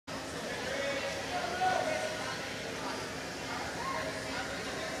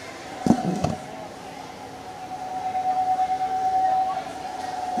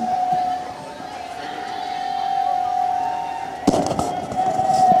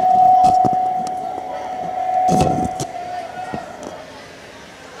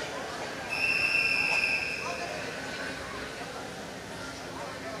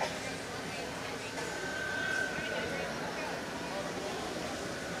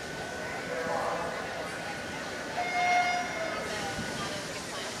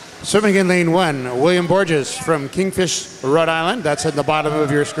Swimming in lane 1, William Borges from Kingfish, Rhode Island. That's at the bottom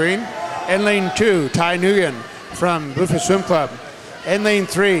of your screen. In lane 2, Ty Nguyen from Bluefish Swim Club. In lane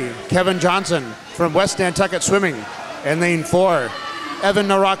 3, Kevin Johnson from West Nantucket Swimming. In lane 4, Evan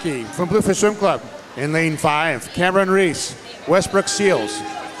Naraki from Bluefish Swim Club. In lane 5, Cameron Reese, Westbrook Seals.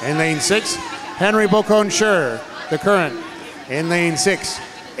 In lane 6, Henry Bocone-Schur, The Current. In lane 6,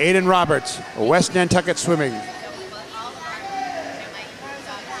 Aiden Roberts, West Nantucket Swimming.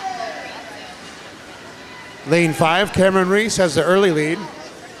 Lane 5, Cameron Reese has the early lead.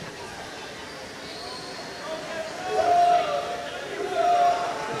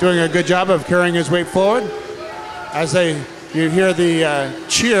 Doing a good job of carrying his weight forward. As you hear the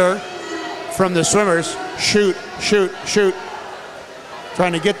cheer from the swimmers, shoot, shoot, shoot.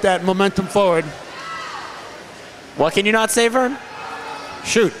 Trying to get that momentum forward. What can you not say, Vern?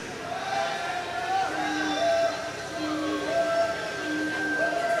 Shoot.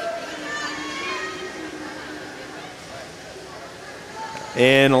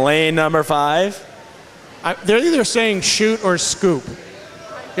 In lane number 5. They're either saying shoot or scoop.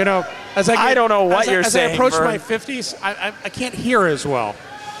 You know, I don't know what you're saying. As I approach Vern. my 50s, I can't hear as well.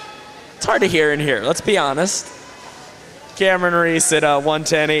 It's hard to hear in here, let's be honest. Cameron Reese at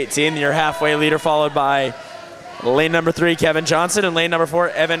 1:10.18, your halfway leader, followed by lane number 3, Kevin Johnson, and lane number 4,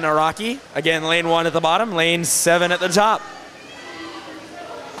 Evan Naraki. Again, lane 1 at the bottom, lane 7 at the top.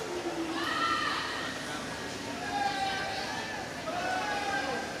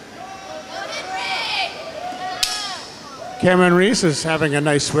 Cameron Reese is having a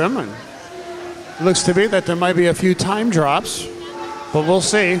nice swim, and it looks to be that there might be a few time drops, but we'll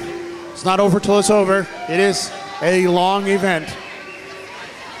see. It's not over till it's over. It is a long event.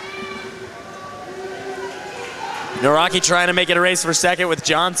 Naraki trying to make it a race for second with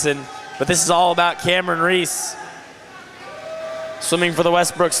Johnson, but this is all about Cameron Reese. Swimming for the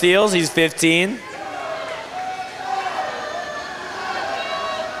Westbrook Seals, he's 15.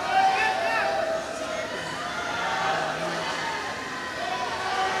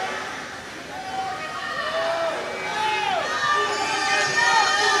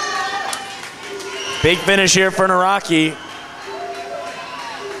 Big finish here for Naraki.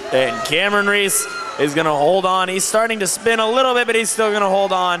 And Cameron Reese is gonna hold on. He's starting to spin a little bit, but he's still gonna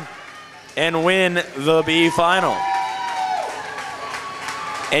hold on and win the B final.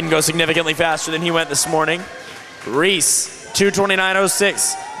 And go significantly faster than he went this morning. Reese,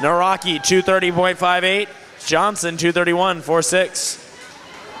 2:29.06. Naraki, 2:30.58. Johnson, 2:31.46.